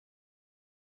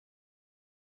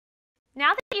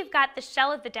Now that you've got the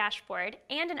shell of the dashboard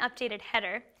and an updated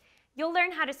header, you'll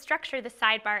learn how to structure the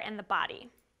sidebar and the body.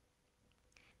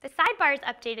 The sidebar is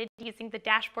updated using the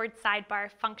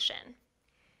dashboardSidebar function.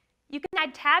 You can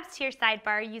add tabs to your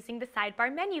sidebar using the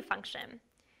sidebarMenu function.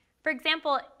 For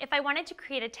example, if I wanted to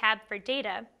create a tab for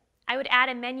data, I would add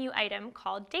a menu item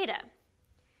called Data.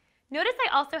 Notice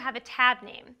I also have a tab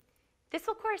name. This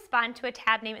will correspond to a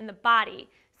tab name in the body,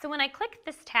 so when I click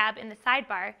this tab in the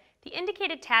sidebar, the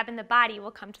indicated tab in the body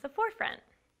will come to the forefront.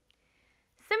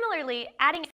 Similarly,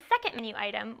 adding a second menu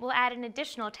item will add an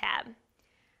additional tab.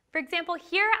 For example,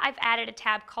 here I've added a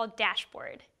tab called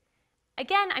Dashboard.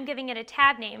 Again, I'm giving it a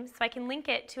tab name so I can link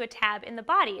it to a tab in the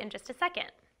body in just a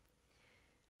second.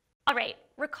 Alright,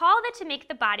 recall that to make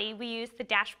the body we use the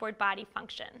dashboardBody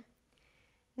function.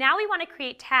 Now we want to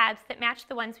create tabs that match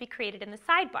the ones we created in the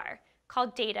sidebar,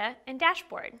 called Data and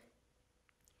Dashboard.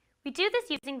 We do this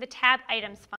using the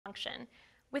tabItems function.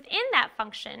 Within that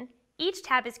function, each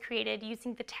tab is created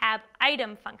using the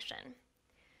tabItem function.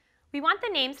 We want the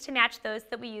names to match those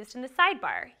that we used in the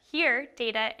sidebar, here,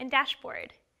 Data and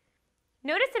Dashboard.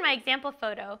 Notice in my example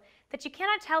photo that you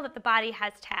cannot tell that the body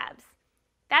has tabs.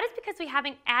 That is because we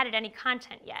haven't added any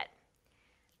content yet.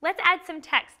 Let's add some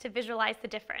text to visualize the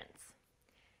difference.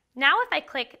 Now if I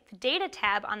click the Data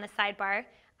tab on the sidebar,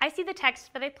 I see the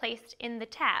text that I placed in the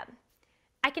tab.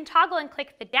 I can toggle and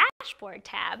click the Dashboard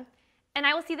tab, and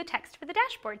I will see the text for the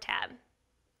Dashboard tab.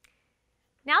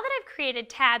 Now that I've created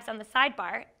tabs on the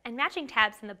sidebar and matching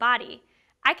tabs in the body,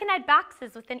 I can add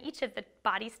boxes within each of the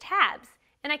body's tabs,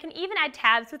 and I can even add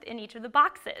tabs within each of the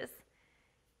boxes.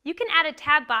 You can add a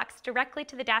tab box directly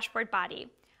to the dashboard body,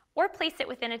 or place it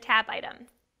within a tab item.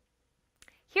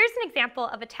 Here's an example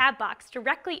of a tab box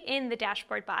directly in the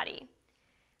dashboard body.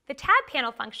 The tab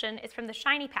panel function is from the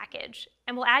Shiny package,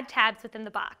 and will add tabs within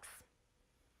the box.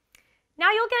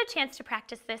 Now you'll get a chance to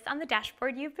practice this on the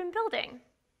dashboard you've been building.